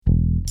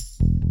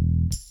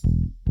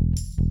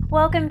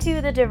Welcome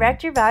to the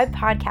Direct Your Vibe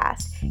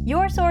podcast,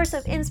 your source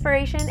of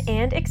inspiration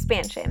and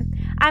expansion.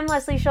 I'm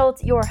Leslie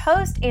Schultz, your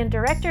host and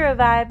director of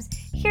vibes,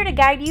 here to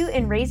guide you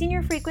in raising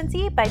your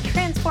frequency by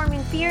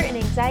transforming fear and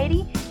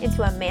anxiety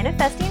into a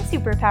manifesting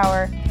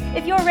superpower.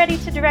 If you're ready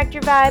to direct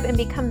your vibe and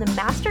become the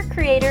master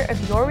creator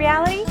of your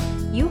reality,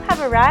 you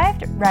have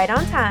arrived right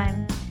on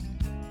time.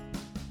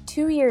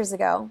 2 years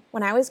ago,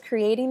 when I was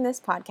creating this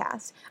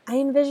podcast, I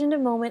envisioned a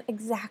moment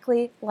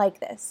exactly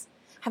like this.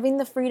 Having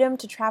the freedom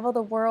to travel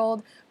the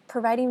world,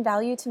 providing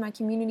value to my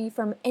community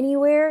from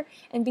anywhere,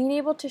 and being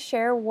able to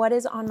share what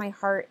is on my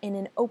heart in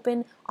an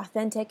open,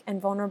 authentic,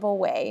 and vulnerable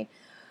way.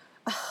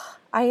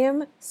 I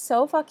am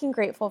so fucking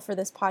grateful for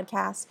this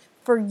podcast,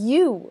 for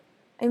you.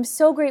 I'm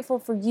so grateful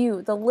for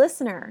you, the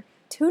listener,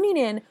 tuning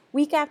in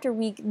week after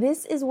week.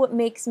 This is what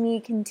makes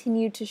me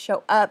continue to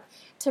show up,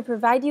 to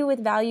provide you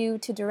with value,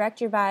 to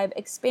direct your vibe,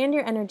 expand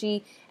your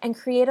energy, and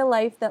create a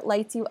life that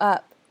lights you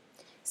up.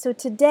 So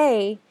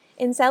today,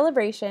 in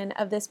celebration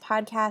of this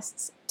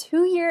podcast's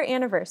 2-year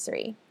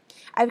anniversary,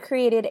 I've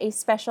created a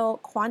special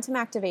quantum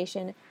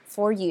activation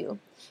for you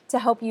to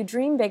help you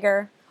dream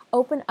bigger,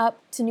 open up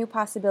to new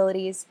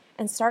possibilities,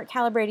 and start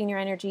calibrating your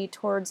energy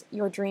towards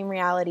your dream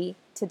reality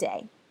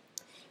today.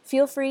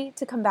 Feel free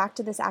to come back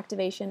to this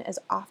activation as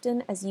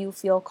often as you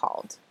feel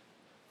called.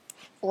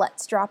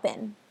 Let's drop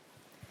in.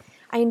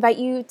 I invite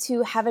you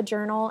to have a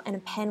journal and a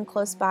pen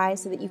close by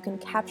so that you can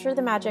capture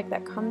the magic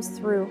that comes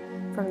through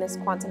from this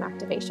quantum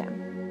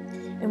activation.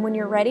 And when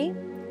you're ready,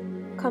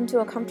 come to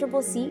a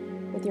comfortable seat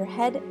with your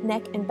head,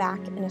 neck, and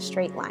back in a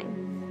straight line.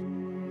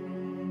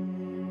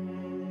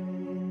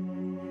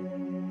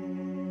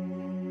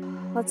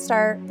 Let's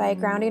start by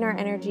grounding our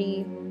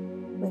energy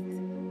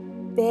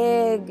with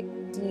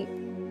big, deep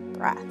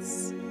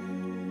breaths.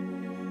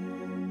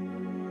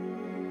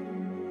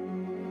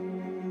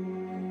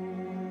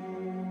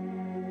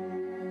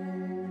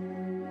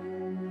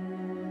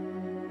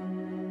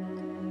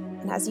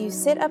 And as you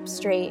sit up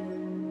straight,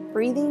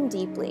 breathing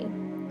deeply,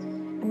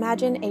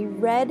 imagine a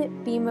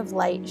red beam of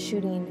light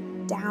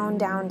shooting down,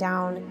 down,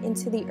 down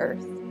into the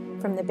earth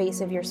from the base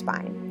of your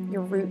spine,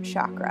 your root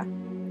chakra.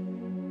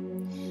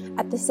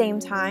 At the same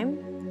time,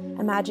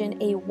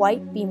 imagine a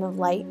white beam of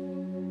light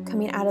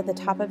coming out of the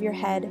top of your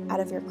head, out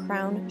of your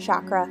crown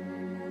chakra,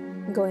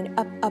 and going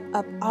up, up,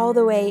 up, all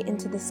the way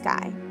into the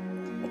sky,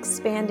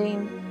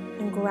 expanding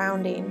and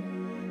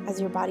grounding as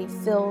your body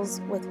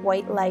fills with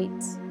white light.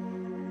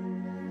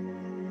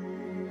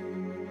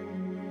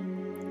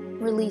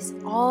 Release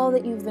all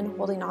that you've been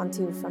holding on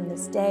to from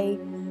this day,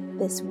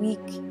 this week,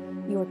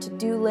 your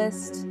to-do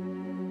list.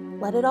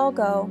 Let it all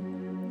go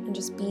and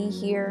just be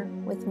here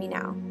with me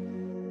now.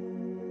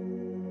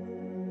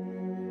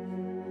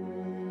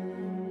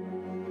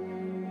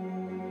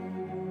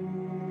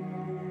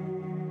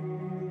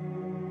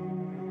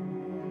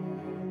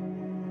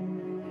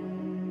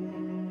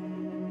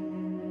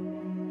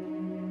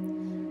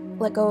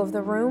 Let go of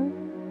the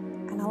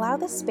room and allow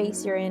the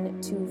space you're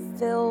in to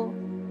fill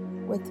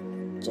with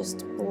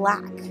just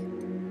black.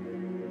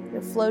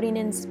 You're floating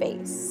in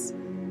space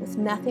with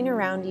nothing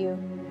around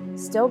you,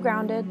 still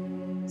grounded,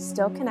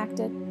 still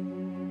connected.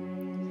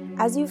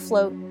 As you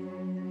float,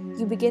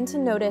 you begin to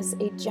notice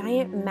a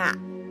giant map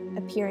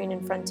appearing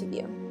in front of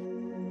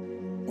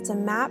you. It's a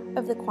map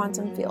of the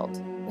quantum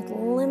field with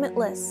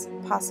limitless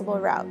possible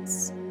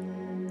routes,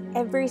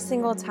 every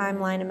single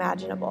timeline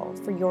imaginable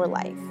for your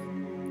life.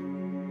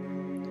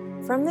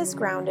 From this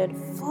grounded,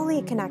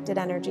 fully connected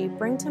energy,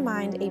 bring to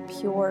mind a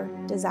pure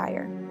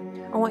desire.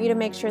 I want you to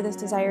make sure this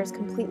desire is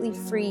completely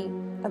free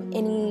of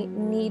any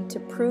need to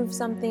prove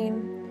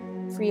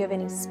something, free of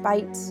any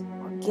spite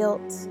or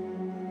guilt,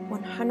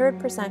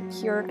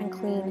 100% pure and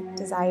clean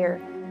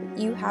desire that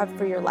you have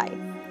for your life.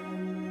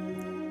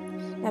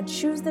 Now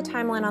choose the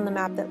timeline on the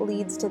map that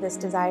leads to this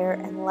desire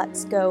and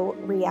let's go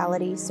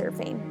reality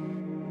surfing.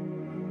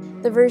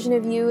 The version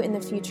of you in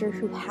the future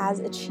who has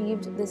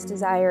achieved this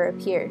desire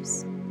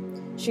appears.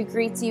 She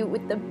greets you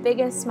with the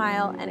biggest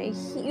smile and a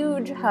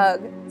huge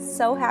hug.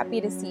 So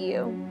happy to see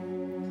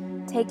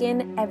you. Take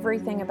in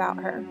everything about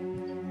her.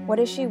 What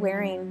is she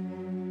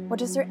wearing? What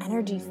does her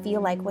energy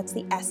feel like? What's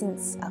the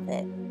essence of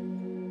it?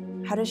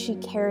 How does she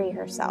carry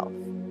herself?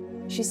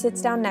 She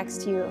sits down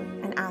next to you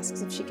and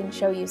asks if she can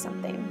show you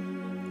something.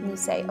 And you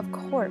say, of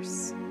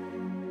course.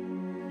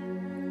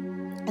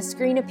 A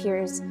screen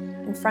appears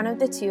in front of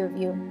the two of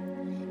you,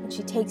 and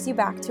she takes you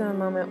back to a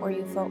moment where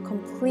you felt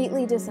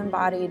completely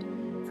disembodied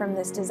from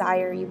this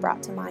desire you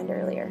brought to mind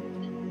earlier.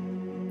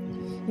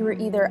 You were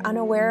either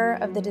unaware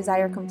of the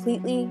desire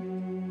completely,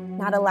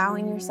 not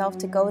allowing yourself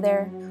to go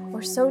there,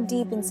 or so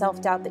deep in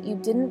self-doubt that you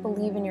didn't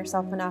believe in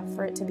yourself enough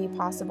for it to be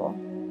possible.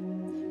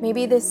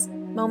 Maybe this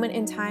moment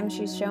in time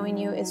she's showing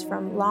you is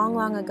from long,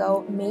 long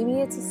ago. Maybe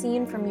it's a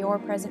scene from your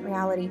present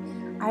reality.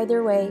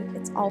 Either way,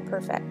 it's all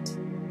perfect.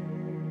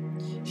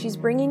 She's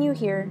bringing you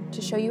here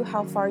to show you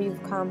how far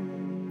you've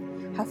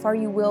come, how far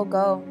you will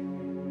go,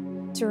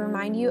 to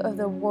remind you of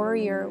the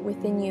warrior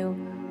within you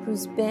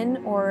who's been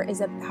or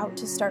is about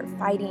to start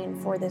fighting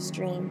for this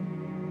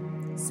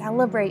dream.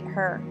 Celebrate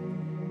her.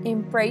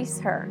 Embrace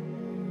her.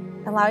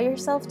 Allow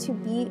yourself to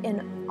be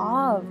in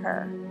awe of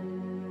her.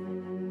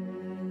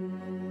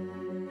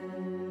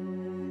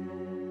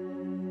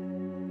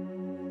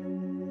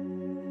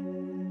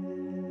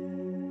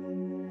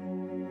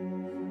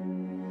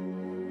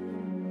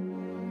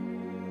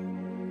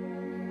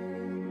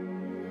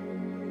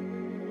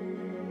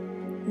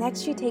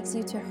 Next, she takes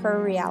you to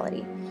her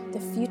reality, the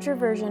future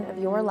version of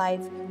your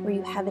life where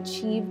you have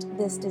achieved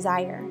this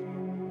desire.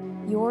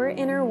 Your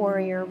inner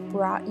warrior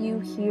brought you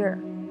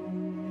here.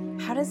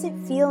 How does it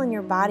feel in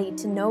your body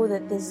to know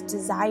that this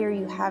desire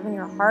you have in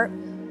your heart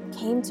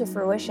came to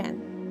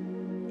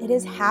fruition? It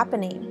is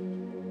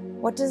happening.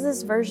 What does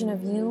this version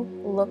of you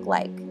look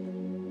like?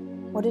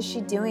 What is she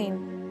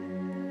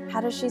doing?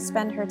 How does she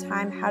spend her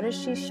time? How does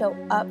she show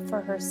up for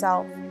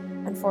herself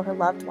and for her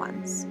loved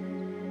ones?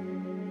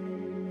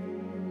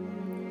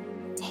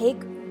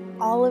 Take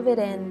all of it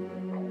in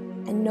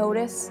and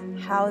notice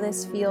how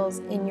this feels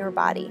in your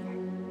body.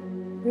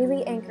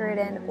 Really anchor it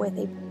in with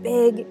a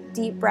big,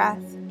 deep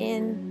breath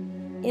in.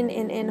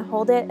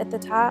 Hold it at the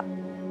top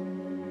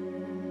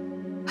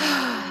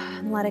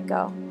and let it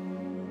go.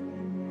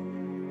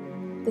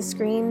 The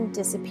screen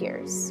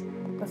disappears.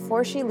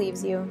 Before she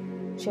leaves you,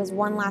 she has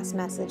one last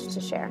message to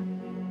share.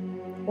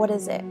 What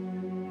is it?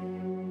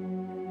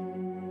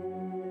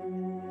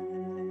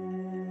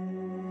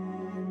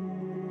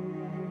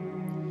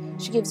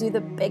 She gives you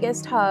the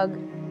biggest hug,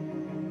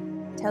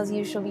 tells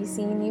you she'll be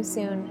seeing you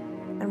soon,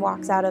 and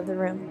walks out of the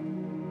room.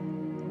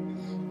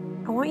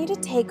 I want you to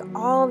take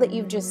all that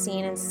you've just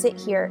seen and sit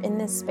here in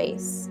this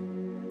space.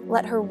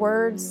 Let her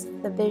words,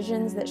 the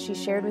visions that she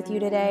shared with you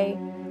today,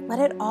 let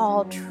it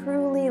all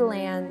truly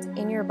land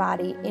in your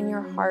body, in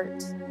your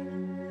heart.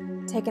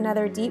 Take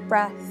another deep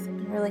breath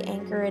and really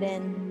anchor it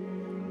in.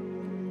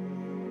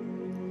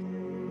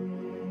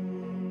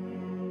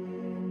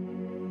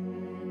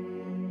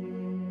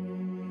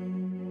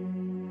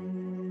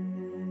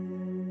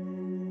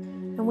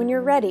 And when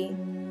you're ready,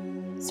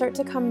 start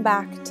to come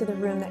back to the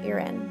room that you're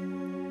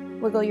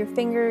in. Wiggle your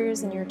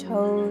fingers and your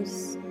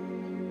toes.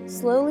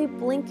 Slowly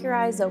blink your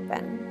eyes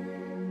open.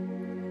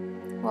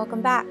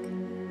 Welcome back.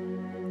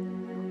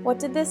 What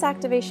did this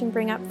activation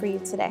bring up for you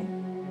today?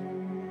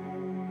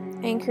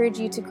 I encourage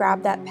you to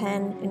grab that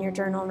pen and your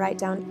journal and write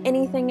down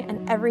anything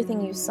and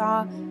everything you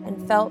saw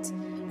and felt,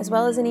 as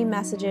well as any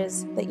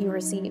messages that you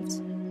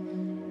received.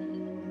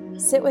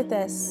 Sit with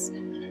this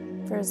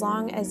for as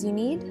long as you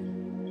need.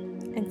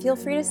 And feel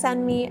free to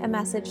send me a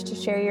message to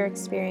share your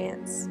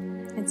experience.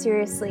 And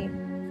seriously,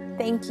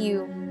 thank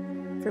you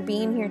for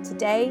being here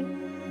today,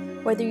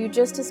 whether you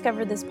just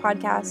discovered this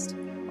podcast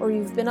or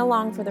you've been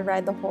along for the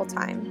ride the whole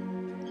time.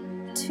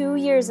 2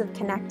 years of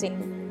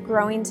connecting,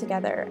 growing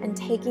together, and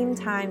taking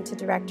time to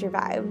direct your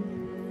vibe.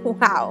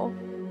 Wow.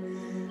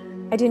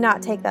 I do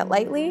not take that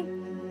lightly.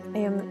 I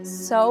am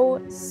so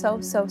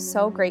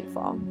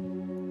grateful.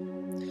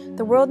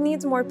 The world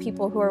needs more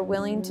people who are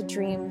willing to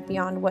dream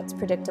beyond what's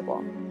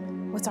predictable.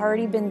 What's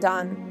already been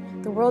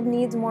done. The world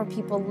needs more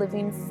people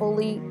living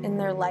fully in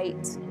their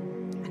light.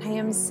 And I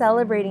am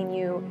celebrating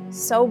you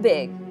so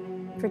big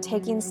for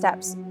taking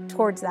steps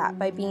towards that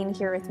by being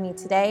here with me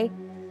today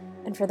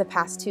and for the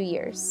past 2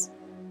 years.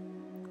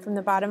 From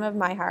the bottom of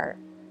my heart,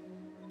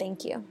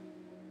 thank you.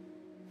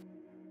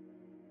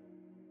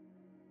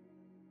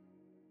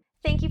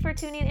 Thank you for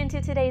tuning into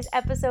today's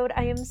episode.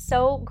 I am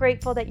so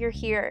grateful that you're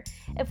here.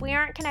 If we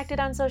aren't connected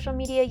on social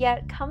media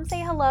yet, come say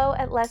hello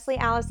at Leslie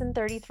Allison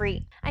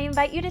 33. I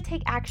invite you to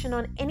take action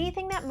on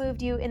anything that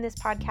moved you in this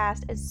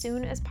podcast as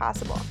soon as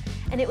possible.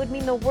 And it would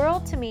mean the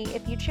world to me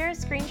if you'd share a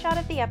screenshot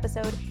of the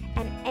episode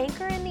and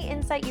anchor in the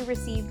insight you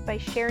received by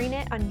sharing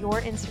it on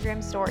your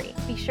Instagram story.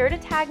 Be sure to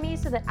tag me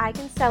so that I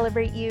can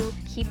celebrate you.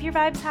 Keep your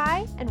vibes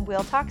high, and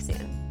we'll talk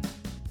soon.